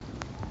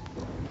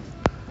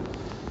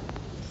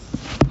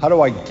How do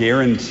I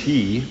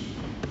guarantee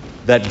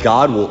that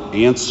God will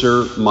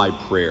answer my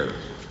prayer?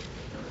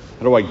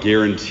 How do I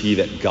guarantee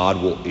that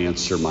God will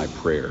answer my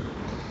prayer?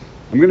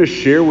 I'm going to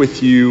share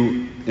with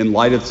you, in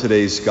light of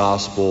today's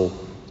gospel,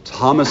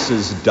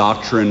 Thomas's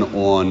doctrine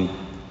on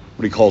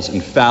what he calls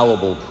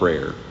infallible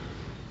prayer.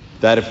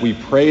 That if we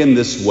pray in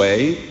this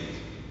way,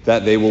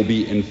 that they will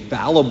be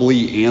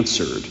infallibly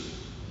answered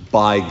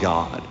by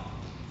God.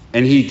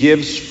 And he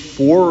gives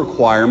 4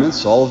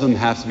 requirements. All of them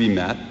have to be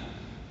met.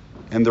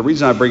 And the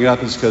reason I bring it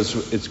up is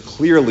because it's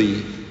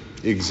clearly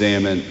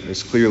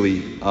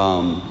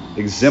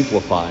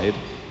exemplified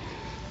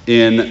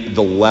in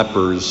the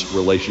leper's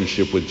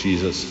relationship with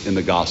Jesus in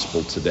the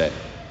gospel today.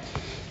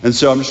 And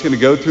so I'm just going to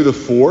go through the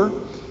 4,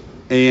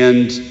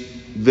 and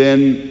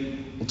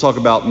then we'll talk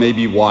about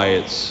maybe why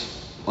it's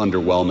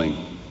underwhelming.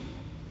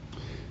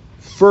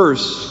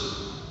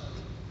 First,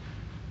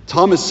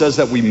 Thomas says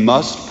that we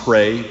must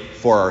pray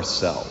for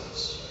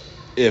ourselves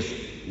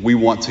if we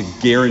want to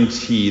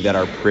guarantee that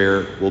our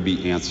prayer will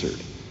be answered.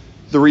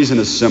 The reason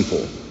is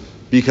simple,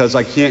 because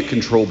I can't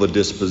control the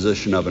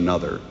disposition of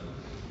another.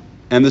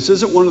 And this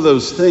isn't one of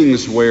those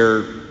things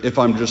where if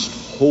I'm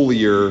just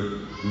holier,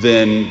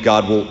 then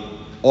God will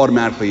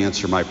automatically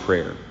answer my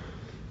prayer.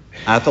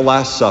 At the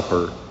Last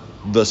Supper,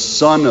 the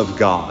Son of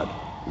God,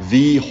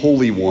 the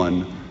Holy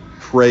One,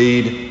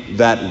 prayed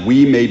that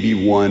we may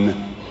be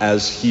one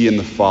as he and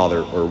the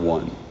Father are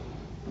one.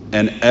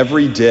 And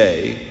every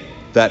day,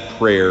 that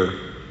prayer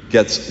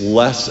gets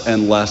less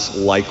and less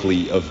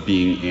likely of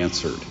being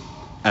answered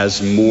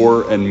as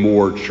more and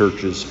more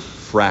churches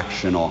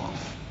fraction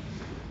off.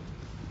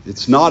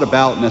 It's not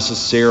about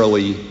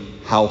necessarily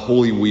how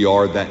holy we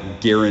are that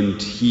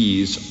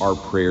guarantees our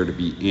prayer to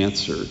be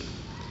answered.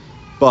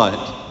 But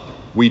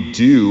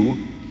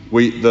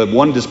the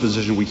one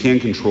disposition we can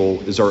control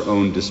is our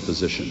own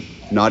disposition.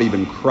 Not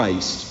even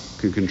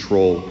Christ can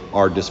control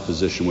our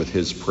disposition with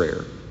his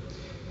prayer.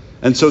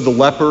 And so the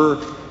leper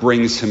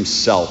brings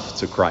himself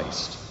to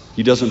Christ.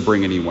 He doesn't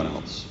bring anyone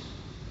else.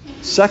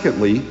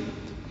 Secondly,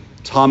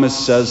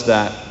 Thomas says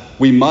that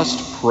we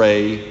must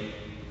pray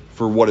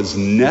for what is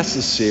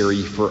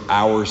necessary for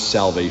our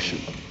salvation.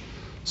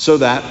 So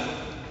that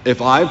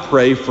if I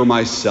pray for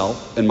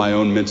myself and my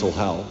own mental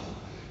health,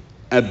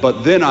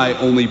 but then I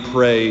only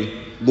pray,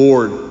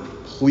 Lord,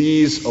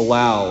 please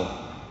allow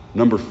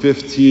number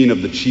 15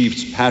 of the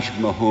Chiefs, Patrick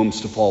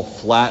Mahomes, to fall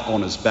flat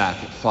on his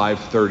back at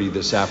 5:30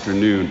 this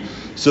afternoon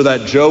so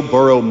that Joe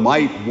Burrow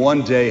might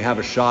one day have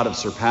a shot of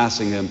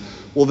surpassing him.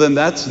 Well, then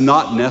that's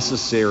not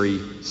necessary,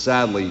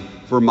 sadly,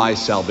 for my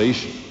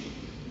salvation.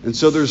 And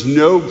so there's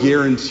no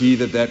guarantee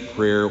that that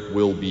prayer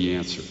will be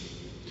answered.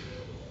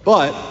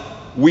 But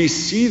we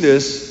see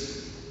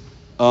this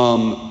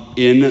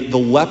in the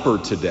leper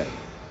today.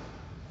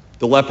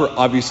 The leper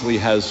obviously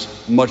has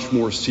much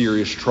more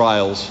serious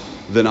trials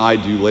than I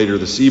do later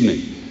this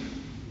evening.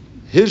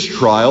 His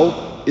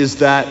trial is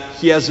that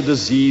he has a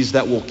disease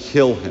that will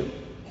kill him.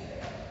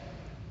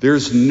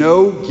 There's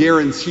no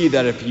guarantee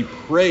that if he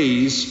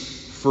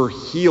prays for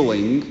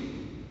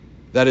healing,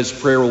 that his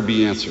prayer will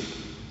be answered.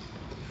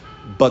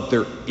 But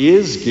there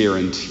is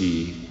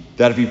guarantee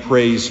that if he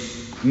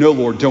prays, no,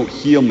 Lord, don't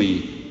heal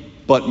me,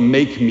 but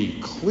make me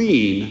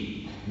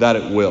clean, that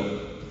it will.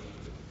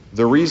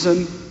 The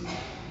reason?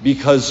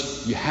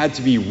 Because you had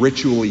to be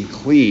ritually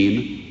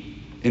clean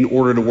in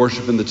order to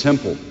worship in the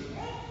temple.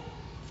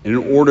 And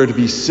in order to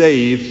be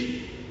saved,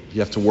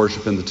 you have to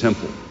worship in the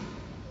temple.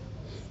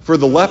 For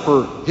the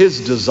leper,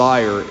 his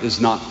desire is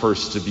not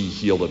first to be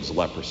healed of his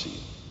leprosy.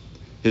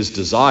 His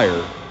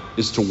desire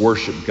is to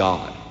worship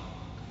God.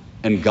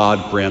 And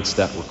God grants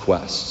that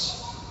request.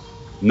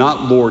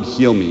 Not, Lord,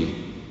 heal me,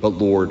 but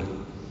Lord,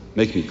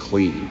 make me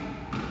clean.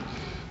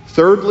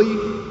 Thirdly,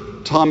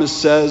 Thomas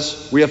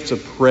says we have to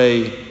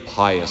pray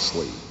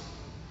piously.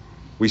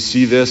 We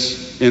see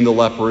this in the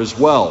leper as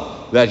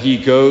well, that he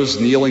goes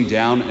kneeling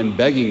down and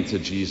begging to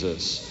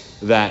Jesus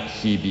that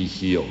he be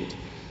healed.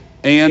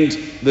 And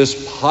this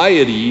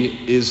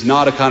piety is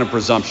not a kind of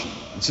presumption.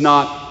 It's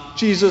not,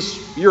 Jesus,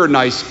 you're a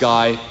nice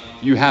guy,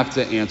 you have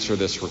to answer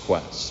this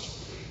request.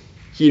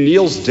 He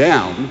kneels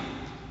down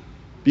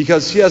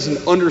because he has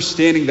an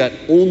understanding that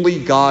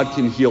only God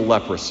can heal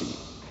leprosy.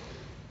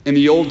 In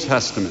the Old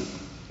Testament,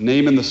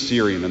 Naaman the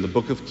Syrian in the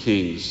book of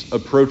Kings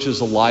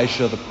approaches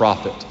Elisha the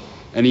prophet,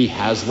 and he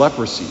has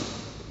leprosy.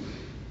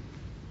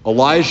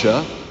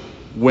 Elijah,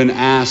 when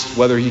asked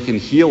whether he can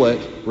heal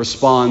it,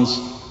 responds,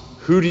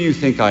 "Who do you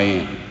think I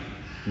am?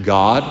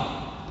 God?"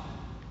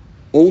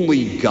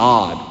 Only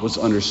God was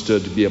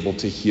understood to be able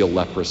to heal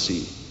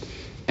leprosy.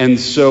 And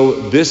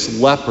so this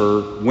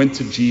leper went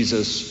to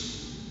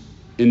Jesus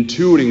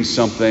intuiting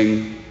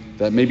something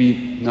that maybe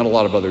not a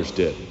lot of others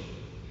did.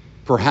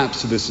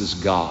 Perhaps this is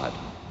God.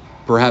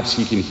 Perhaps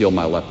he can heal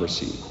my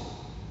leprosy.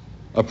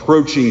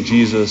 Approaching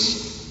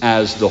Jesus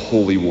as the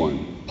Holy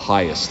One,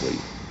 piously.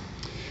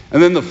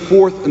 And then the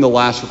fourth and the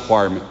last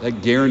requirement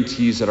that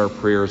guarantees that our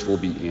prayers will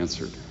be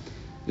answered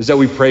is that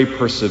we pray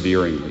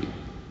perseveringly.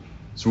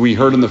 So we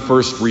heard in the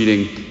first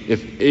reading,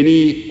 if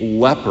any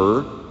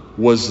leper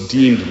was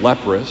deemed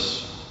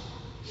leprous,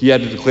 He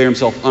had to declare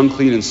himself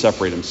unclean and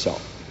separate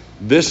himself.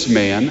 This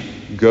man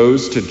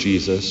goes to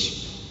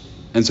Jesus,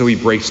 and so he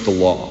breaks the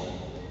law.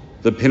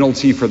 The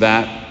penalty for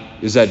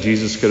that is that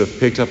Jesus could have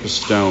picked up a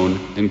stone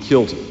and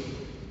killed him.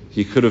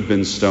 He could have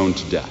been stoned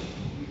to death.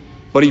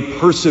 But he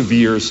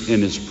perseveres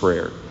in his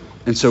prayer,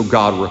 and so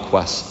God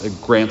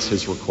grants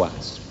his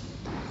request.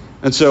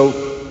 And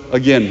so,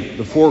 again,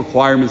 the 4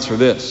 requirements are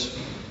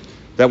this: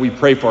 that we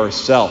pray for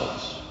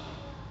ourselves,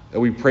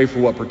 that we pray for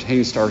what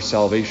pertains to our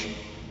salvation,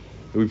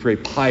 that we pray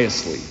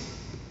piously,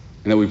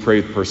 and that we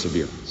pray with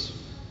perseverance.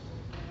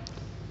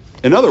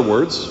 In other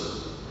words,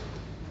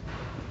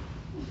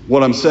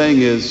 what I'm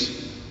saying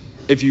is,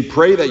 if you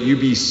pray that you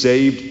be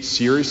saved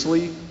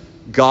seriously,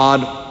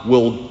 God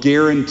will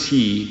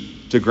guarantee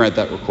to grant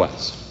that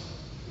request.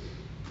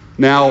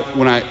 Now,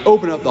 when I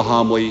open up the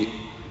homily,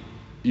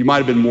 you might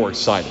have been more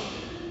excited.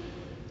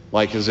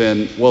 Like as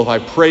in, well, if I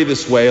pray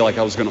this way, like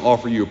I was going to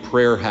offer you a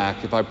prayer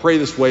hack, if I pray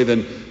this way,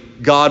 then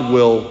God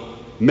will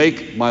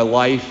make my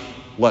life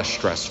less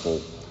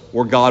stressful,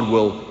 or God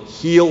will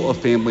heal a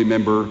family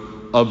member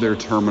of their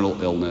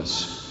terminal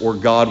illness, or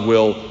God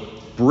will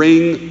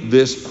bring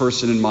this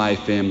person in my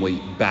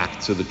family back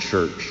to the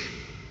church.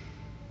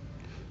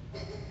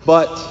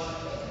 But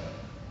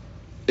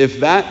if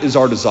that is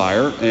our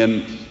desire,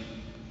 and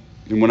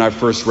when I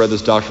first read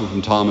this doctrine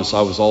from Thomas,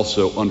 I was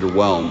also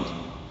underwhelmed.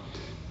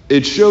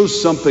 It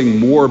shows something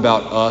more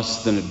about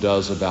us than it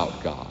does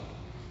about God.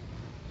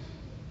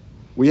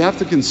 We have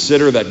to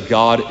consider that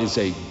God is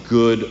a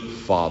good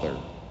Father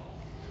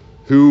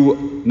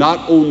who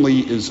not only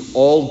is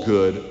all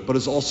good, but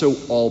is also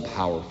all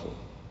powerful.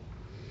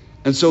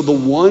 And so the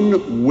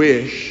one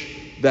wish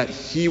that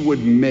he would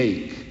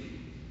make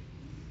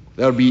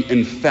that would be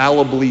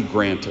infallibly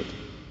granted,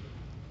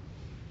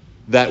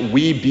 that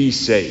we be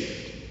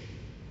saved,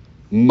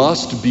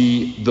 must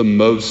be the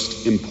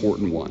most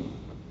important one.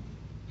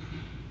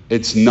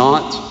 It's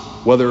not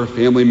whether a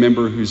family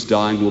member who's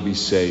dying will be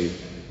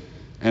saved,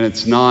 and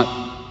it's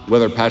not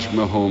whether Patrick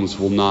Mahomes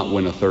will not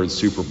win a 3rd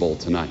Super Bowl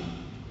tonight.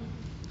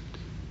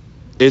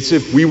 It's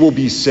if we will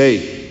be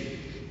saved.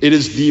 It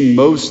is the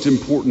most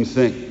important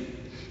thing.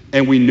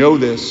 And we know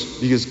this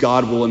because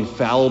God will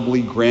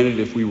infallibly grant it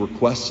if we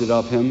request it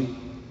of him,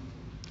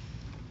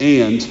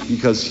 and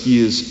because he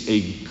is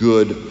a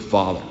good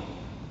Father.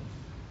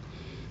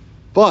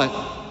 But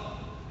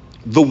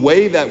the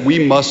way that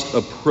we must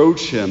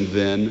approach him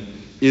then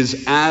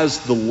is as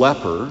the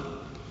leper,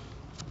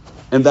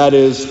 and that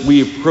is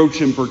we approach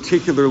him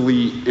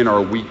particularly in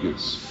our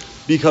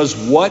weakness. Because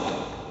what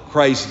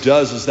Christ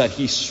does is that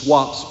he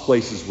swaps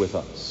places with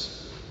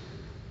us.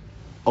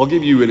 I'll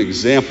give you an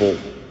example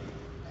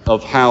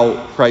of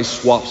how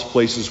Christ swaps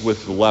places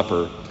with the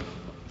leper.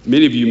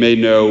 Many of you may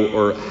know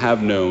or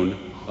have known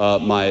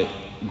my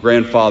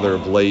grandfather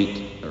of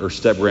late, or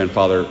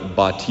step-grandfather,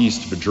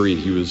 Baptiste Vadrine.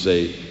 He was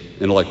an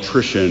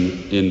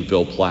electrician in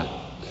Ville Platte.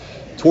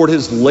 Toward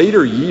his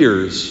later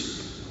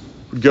years,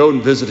 I would go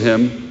and visit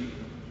him,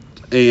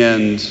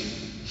 and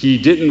he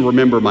didn't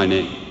remember my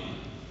name.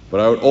 But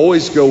I would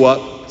always go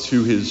up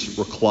to his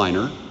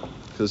recliner,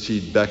 because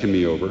he'd beckon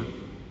me over,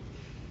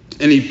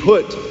 and he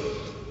put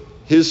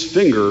his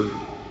finger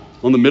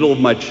on the middle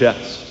of my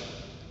chest.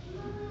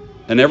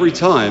 And every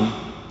time,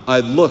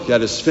 I'd look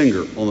at his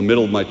finger on the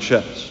middle of my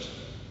chest,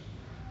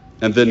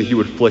 and then he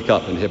would flick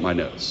up and hit my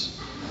nose.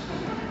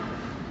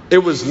 It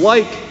was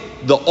like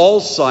the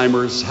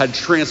Alzheimer's had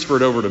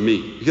transferred over to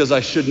me, because I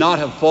should not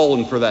have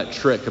fallen for that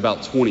trick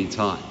about 20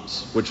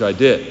 times, which I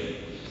did.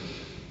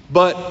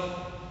 But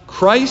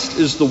Christ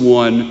is the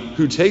one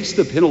who takes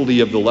the penalty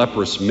of the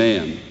leprous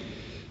man,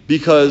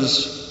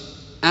 because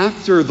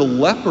after the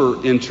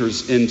leper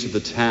enters into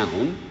the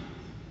town,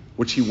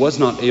 which he was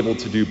not able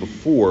to do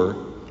before,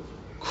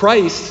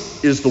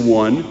 Christ is the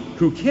one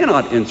who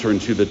cannot enter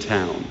into the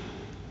town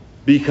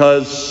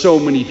because so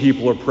many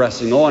people are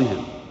pressing on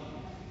him.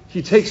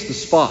 He takes the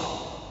spot.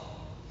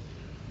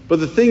 But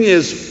the thing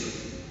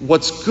is,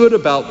 what's good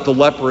about the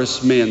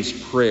leprous man's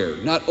prayer,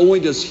 not only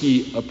does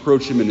he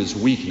approach him in his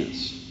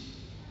weakness,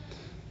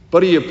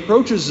 but he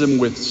approaches him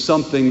with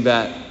something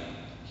that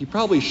he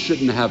probably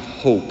shouldn't have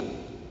hope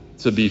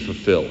to be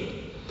fulfilled.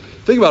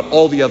 Think about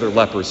all the other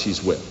lepers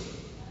he's with.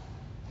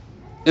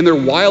 In their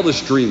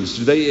wildest dreams,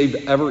 do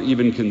they ever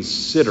even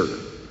consider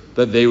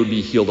that they would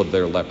be healed of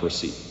their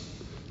leprosy?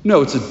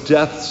 No, it's a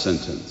death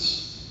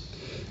sentence.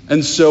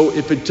 And so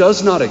if it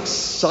does not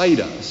excite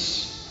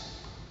us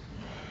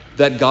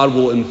that God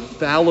will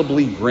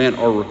infallibly grant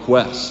our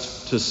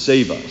request to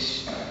save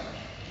us,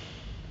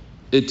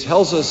 it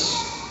tells us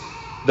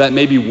that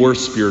maybe we're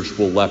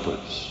spiritual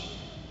lepers.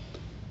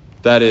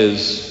 That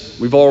is,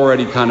 we've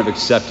already kind of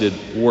accepted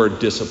we're a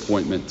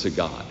disappointment to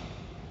God.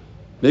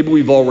 Maybe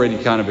we've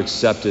already kind of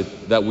accepted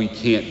that we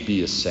can't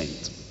be a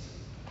saint.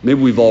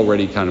 Maybe we've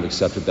already kind of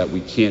accepted that we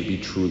can't be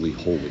truly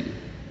holy.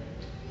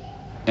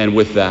 And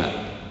with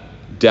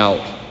that,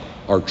 doubt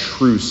our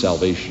true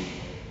salvation.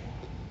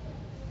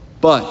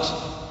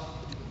 But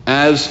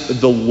as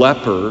the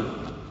leper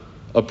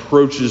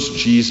approaches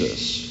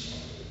Jesus,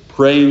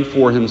 praying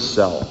for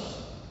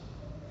himself,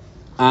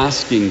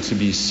 asking to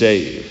be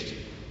saved,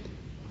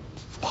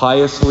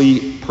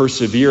 piously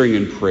persevering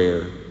in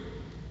prayer,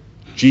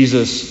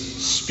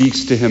 Jesus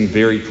speaks to him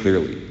very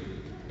clearly.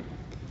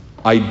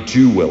 I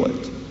do will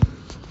it.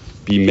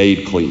 Be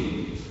made clean.